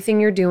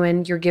everything you're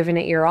doing, you're giving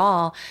it your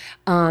all.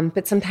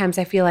 But sometimes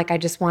I feel like I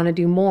just want to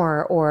do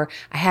more, or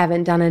I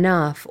haven't done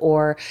enough,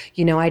 or,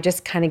 I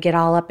just kind of get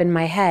all up in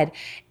my head.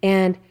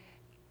 And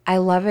I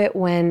love it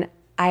when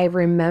I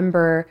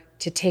remember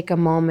to take a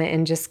moment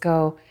and just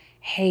go,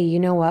 hey, you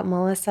know what,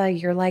 Melissa,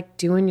 you're like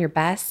doing your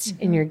best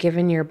and you're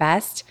giving your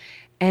best.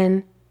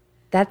 And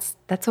that's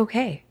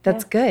okay.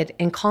 That's good.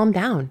 And calm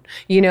down,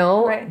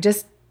 Right.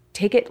 Just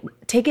take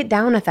it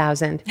down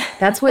 1,000.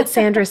 That's what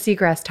Sandra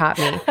Seagrass taught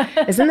me.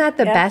 Isn't that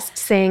the best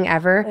saying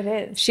ever? It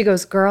is. She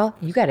goes, girl,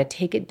 you got to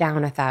take it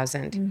down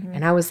 1,000. Mm-hmm.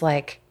 And I was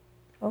like,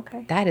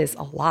 okay, that is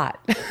a lot.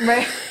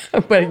 Right.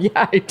 But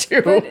yeah, I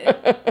do.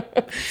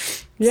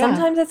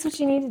 Sometimes that's what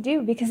you need to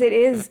do, because it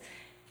is,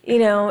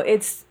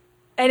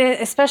 and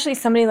especially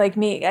somebody like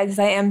me, because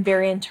I am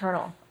very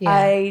internal.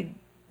 Yeah.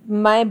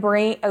 My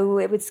brain,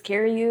 it would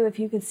scare you if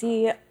you could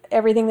see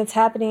everything that's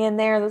happening in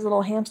there. Those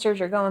little hamsters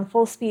are going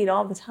full speed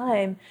all the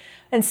time.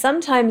 And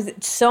sometimes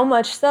so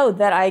much so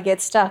that I get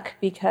stuck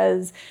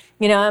because,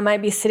 I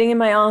might be sitting in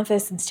my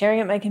office and staring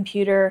at my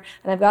computer,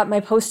 and I've got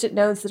my Post-it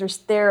notes that are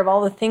there of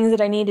all the things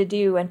that I need to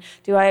do. And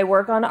do I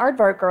work on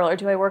Aardvark Girl, or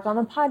do I work on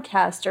the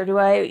podcast, or do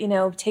I,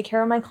 take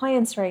care of my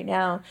clients right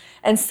now?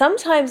 And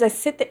sometimes I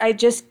sit there, I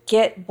just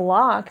get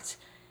blocked.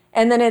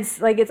 And then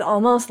it's like it's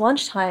almost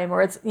lunchtime,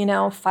 or it's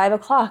 5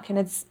 o'clock,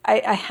 and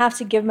I have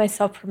to give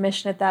myself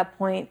permission at that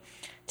point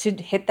to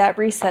hit that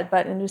reset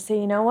button and just say,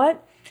 you know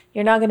what,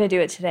 you're not going to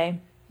do it today.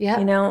 Yeah,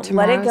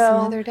 let it go.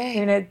 Another day.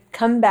 You're going to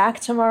come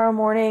back tomorrow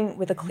morning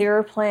with a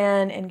clearer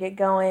plan and get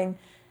going.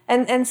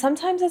 And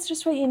sometimes that's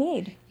just what you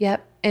need.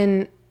 Yep.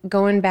 And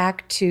going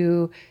back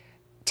to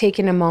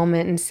taking a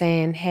moment and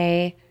saying,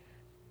 hey,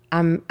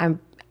 I'm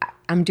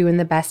doing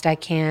the best I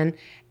can,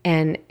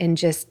 and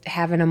just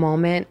having a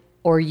moment.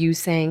 Or you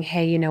saying,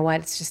 hey, you know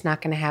what, it's just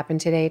not going to happen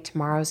today.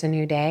 Tomorrow's a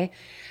new day.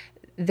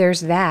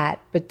 There's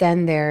that. But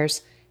then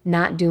there's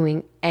not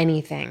doing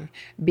anything,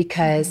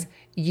 because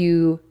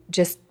you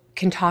just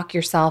can talk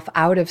yourself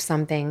out of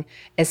something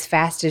as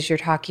fast as you're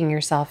talking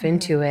yourself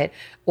into it,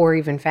 or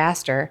even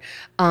faster.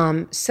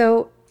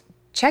 So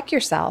check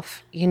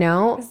yourself,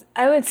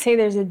 I would say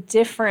there's a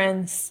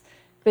difference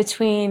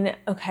between,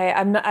 okay,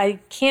 I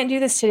can't do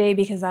this today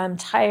because I'm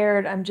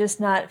tired. I'm just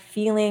not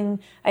feeling,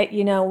 I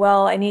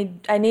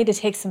need to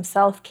take some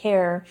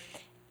self-care.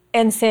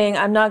 and saying,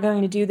 I'm not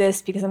going to do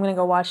this because I'm going to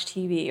go watch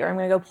TV, or I'm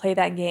going to go play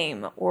that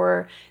game,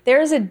 or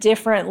there's a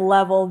different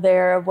level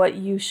there of what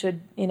you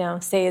should,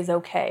 say is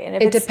okay.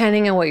 And if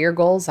depending on what your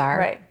goals are.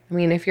 Right. I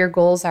mean, if your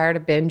goals are to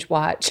binge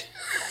watch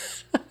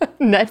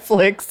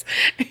Netflix,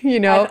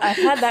 I've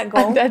had that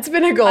goal. That's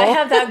been a goal. I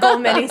have that goal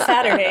many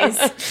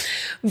Saturdays.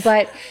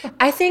 But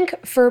I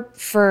think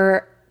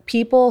for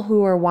people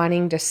who are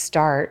wanting to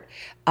start,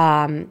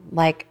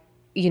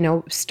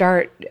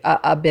 start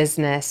a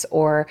business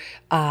or,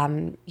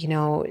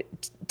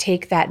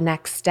 take that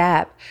next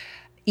step,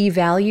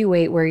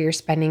 evaluate where you're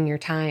spending your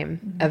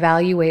time,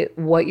 evaluate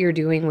what you're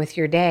doing with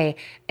your day.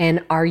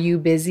 And are you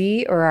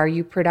busy or are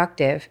you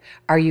productive?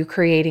 Are you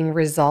creating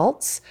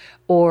results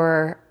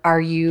or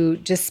are you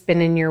just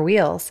spinning your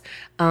wheels?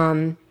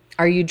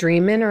 Are you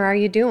dreaming or are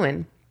you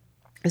doing?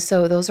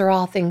 So those are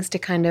all things to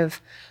kind of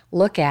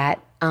look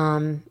at.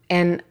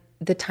 And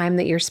the time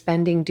that you're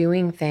spending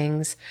doing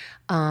things,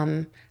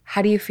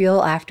 how do you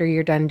feel after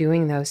you're done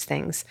doing those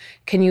things?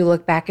 Can you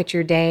look back at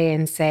your day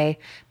and say,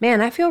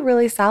 man, I feel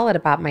really solid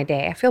about my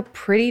day. I feel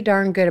pretty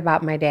darn good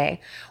about my day.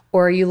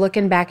 Or are you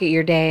looking back at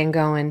your day and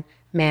going,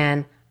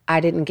 man, I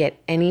didn't get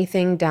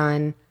anything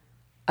done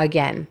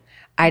again.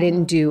 I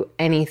didn't do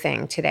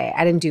anything today.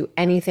 I didn't do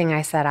anything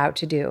I set out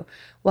to do.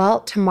 Well,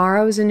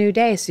 tomorrow's a new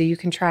day, so you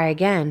can try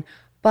again.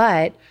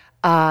 But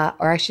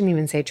or I shouldn't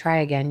even say try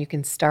again, you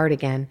can start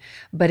again.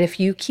 But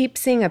if you keep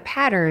seeing a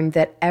pattern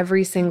that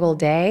every single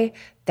day,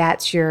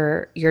 that's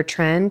your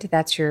trend,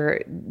 that's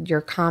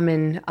your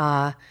common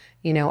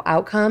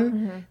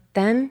outcome,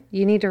 then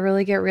you need to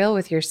really get real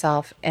with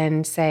yourself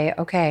and say,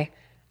 okay,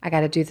 I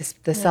got to do this,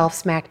 the self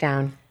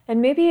smackdown.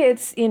 And maybe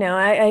it's,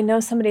 I know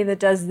somebody that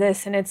does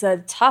this, and it's a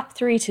top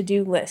 3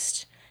 to-do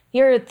list.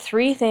 Here are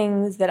 3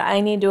 things that I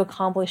need to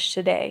accomplish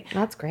today.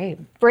 That's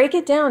great. Break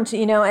it down to,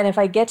 and if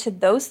I get to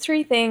those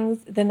 3 things,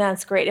 then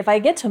that's great. If I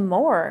get to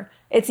more,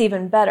 it's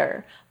even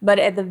better. But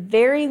at the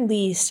very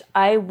least,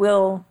 I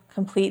will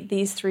complete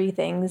these 3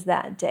 things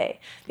that day.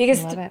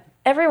 Because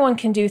everyone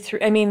can do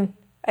 3. I mean,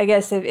 I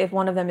guess if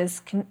one of them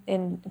is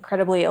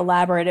incredibly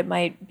elaborate, it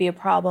might be a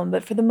problem.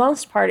 But for the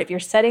most part, if you're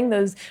setting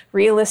those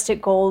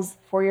realistic goals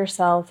for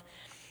yourself,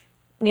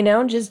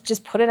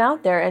 just put it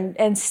out there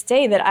and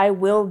say that I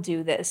will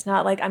do this.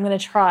 Not like I'm going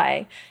to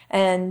try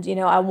and,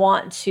 I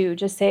want to.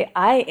 Just say,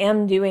 I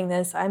am doing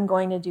this. I'm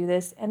going to do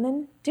this, and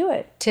then do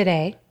it.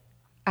 Today,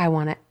 I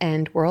want to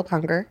end world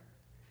hunger.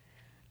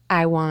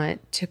 I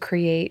want to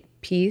create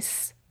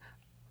peace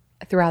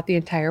throughout the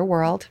entire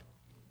world.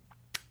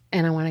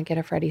 And I want to get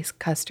a Freddy's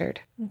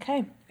custard.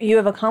 Okay. You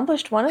have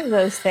accomplished one of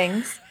those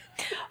things.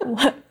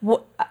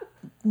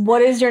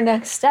 What is your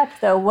next step,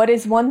 though? What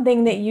is one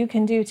thing that you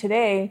can do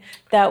today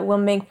that will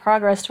make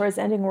progress towards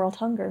ending world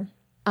hunger?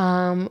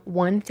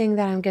 One thing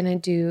that I'm going to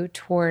do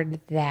toward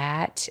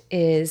that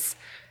is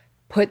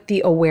put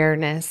the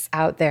awareness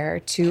out there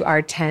to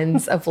our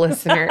tens of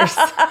listeners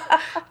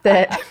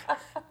that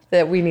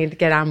we need to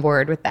get on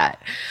board with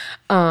that.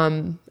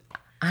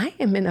 I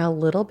am in a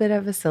little bit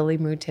of a silly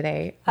mood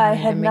today. I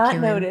had not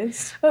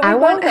noticed. But we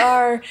both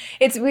are.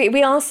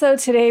 We also,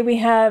 today we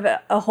have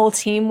a whole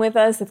team with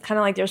us. It's kind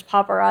of like there's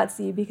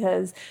paparazzi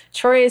because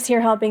Troy is here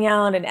helping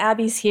out and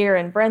Abby's here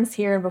and Brent's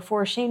here and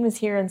before Shane was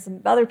here and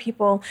some other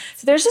people.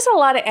 So there's just a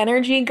lot of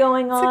energy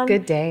going on. It's a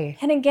good day.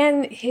 And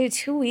again,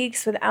 2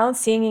 weeks without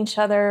seeing each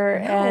other.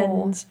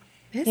 And,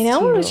 it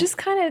was just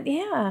kind of,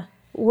 yeah.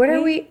 What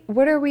are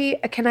we,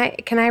 can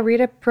I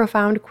read a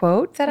profound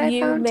quote that I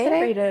found today? You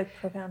may read a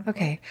profound quote.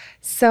 Okay.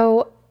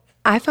 So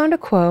I found a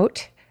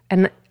quote,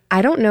 and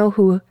I don't know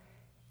who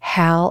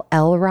Hal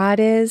Elrod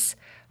is,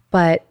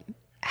 but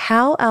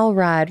Hal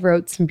Elrod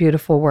wrote some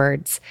beautiful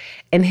words.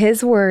 And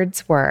his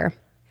words were,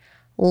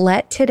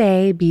 let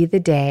today be the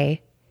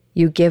day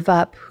you give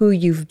up who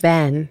you've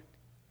been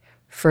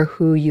for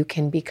who you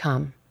can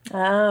become.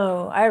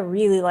 Oh, I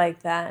really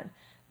like that.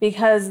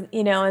 Because,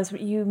 as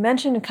you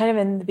mentioned kind of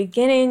in the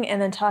beginning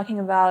and then talking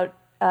about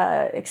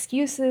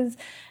excuses,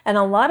 and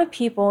a lot of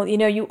people,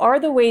 you are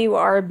the way you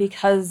are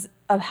because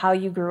of how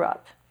you grew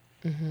up.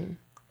 Mm-hmm.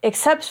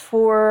 Except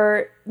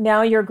for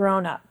now you're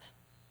grown up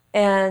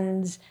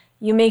and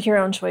you make your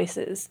own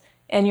choices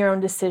and your own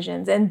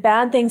decisions. And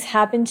bad things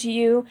happen to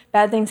you.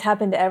 Bad things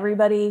happen to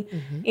everybody.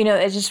 Mm-hmm.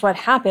 It's just what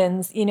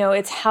happens.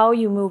 It's how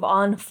you move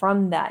on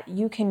from that.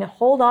 You can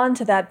hold on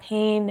to that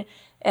pain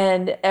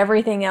and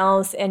everything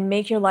else and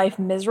make your life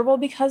miserable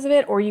because of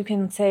it. Or you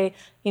can say,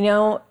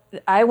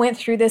 I went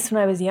through this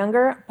when I was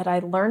younger, but I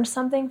learned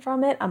something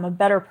from it. I'm a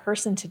better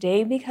person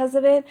today because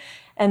of it.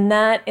 And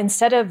that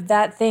instead of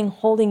that thing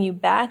holding you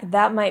back,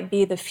 that might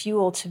be the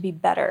fuel to be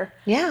better.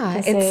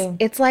 Yeah.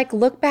 It's like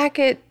look back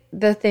at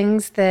the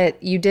things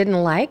that you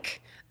didn't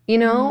like,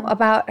 mm-hmm.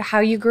 about how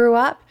you grew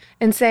up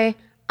and say,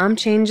 I'm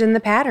changing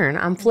the pattern.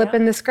 I'm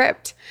flipping the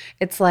script.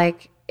 It's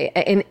like,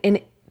 and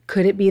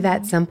could it be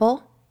that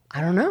simple? I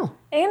don't know.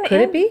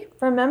 Could it be?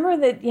 Remember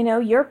that,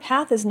 your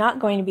path is not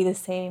going to be the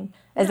same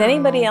as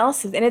anybody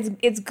else's. And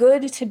it's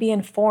good to be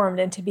informed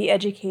and to be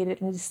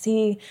educated and to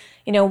see,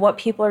 what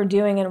people are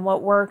doing and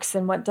what works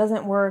and what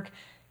doesn't work.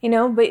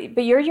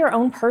 but you're your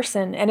own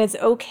person, and it's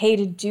okay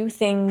to do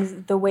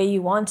things the way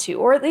you want to,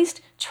 or at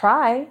least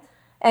try.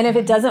 And if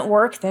it doesn't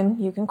work, then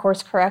you can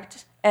course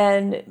correct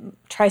and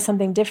try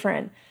something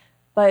different.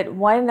 But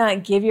why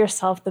not give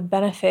yourself the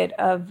benefit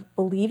of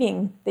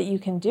believing that you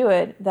can do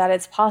it, that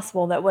it's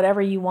possible, that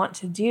whatever you want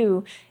to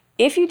do,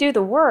 if you do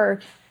the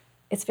work,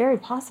 it's very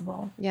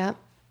possible. Yeah.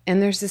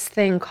 And there's this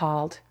thing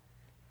called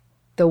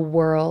the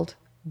World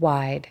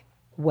Wide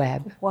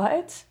Web.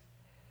 What?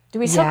 Do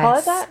we still call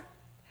it that?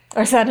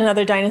 Or is that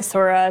another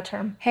dinosaur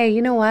term? Hey,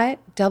 you know what?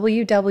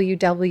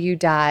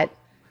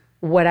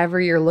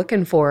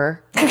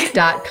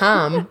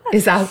 www.whatever-you're-looking-for.com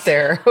is out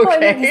there, okay?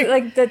 Well,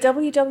 like the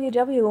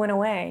www went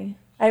away.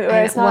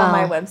 It's not on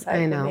my website.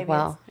 I know.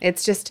 Well,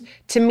 it's just,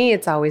 to me,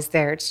 it's always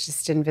there. It's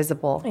just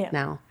invisible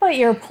now. But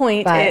your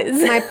point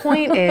is. My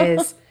point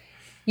is,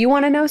 you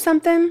want to know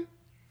something?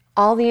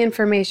 All the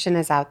information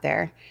is out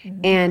there.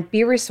 And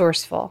be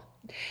resourceful.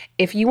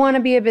 If you want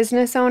to be a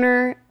business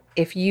owner,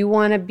 if you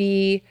want to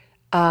be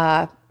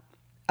a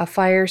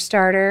fire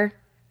starter,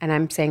 and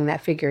I'm saying that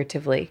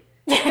figuratively.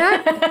 Well,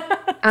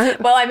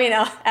 I mean,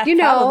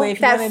 probably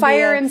that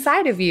fire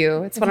inside of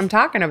you. It's what I'm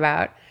talking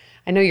about.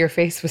 I know your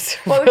face was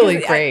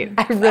really great.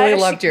 I really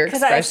loved your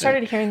expression. Because I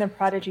started hearing the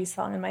Prodigy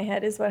song in my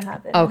head is what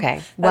happened.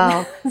 Okay.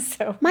 Well,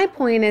 my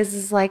point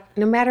is like,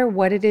 no matter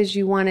what it is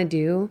you want to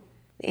do,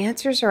 the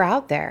answers are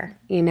out there,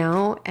 and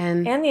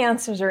the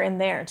answers are in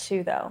there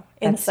too, though.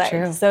 That's inside.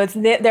 true. So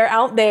they're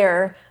out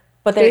there,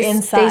 but they're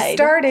inside. They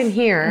start in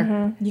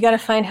here. You got to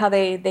find how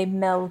they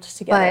meld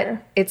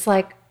together. But it's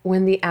like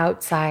when the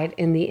outside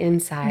and the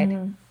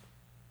inside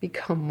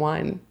become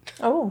one.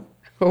 Oh.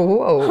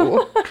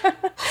 Whoa.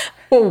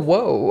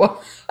 Whoa.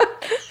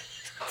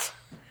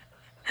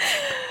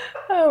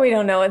 Oh, we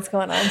don't know what's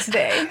going on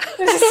today.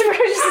 We're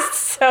just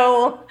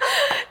so...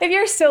 If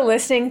you're still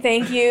listening,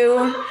 thank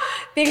you.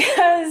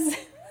 Because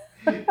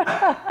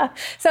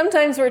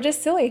sometimes we're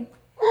just silly,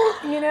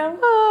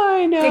 Oh,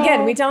 I know.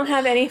 Again, we don't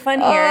have any fun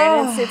here,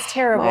 and it's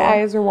terrible. My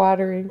eyes are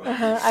watering.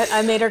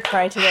 I made her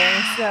cry today,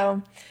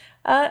 so...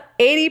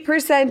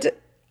 80%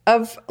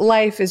 of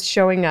life is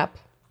showing up.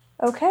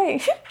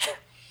 Okay.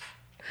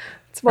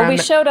 Well, we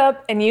showed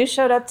up, and you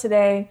showed up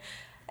today,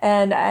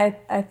 and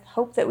I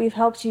hope that we've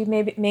helped you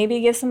maybe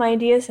give some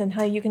ideas on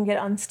how you can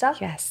get unstuck.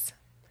 Yes.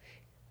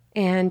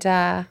 And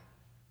do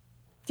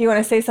you want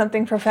to say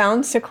something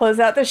profound to close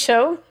out the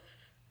show?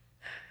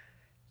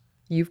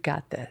 You've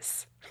got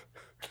this.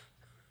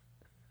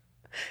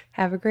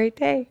 Have a great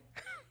day.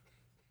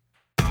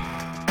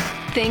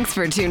 Thanks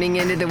for tuning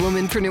into the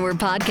Womanpreneur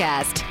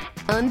Podcast.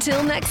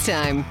 Until next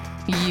time,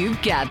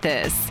 you've got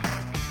this.